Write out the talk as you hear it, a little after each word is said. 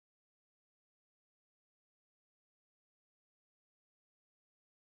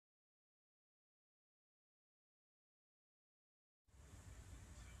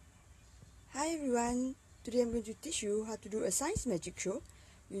Hi everyone, today I'm going to teach you how to do a science magic show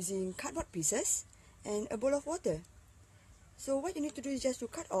using cardboard pieces and a bowl of water. So what you need to do is just to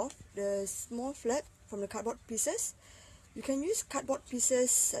cut off the small flap from the cardboard pieces. You can use cardboard pieces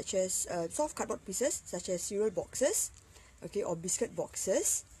such as soft cardboard pieces such as cereal boxes, okay, or biscuit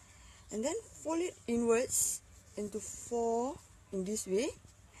boxes, and then fold it inwards into four in this way,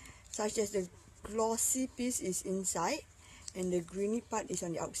 such as the glossy piece is inside and the greeny part is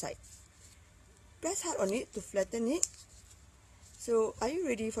on the outside. Press hard on it to flatten it. So are you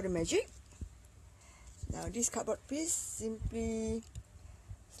ready for the magic? Now this cardboard piece, simply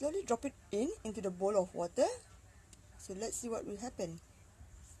slowly drop it into the bowl of water. So let's see what will happen.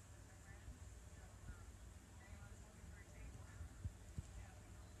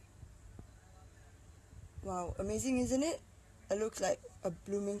 Wow, amazing, isn't it? It looks like a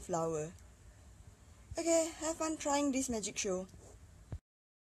blooming flower. Okay, have fun trying this magic show.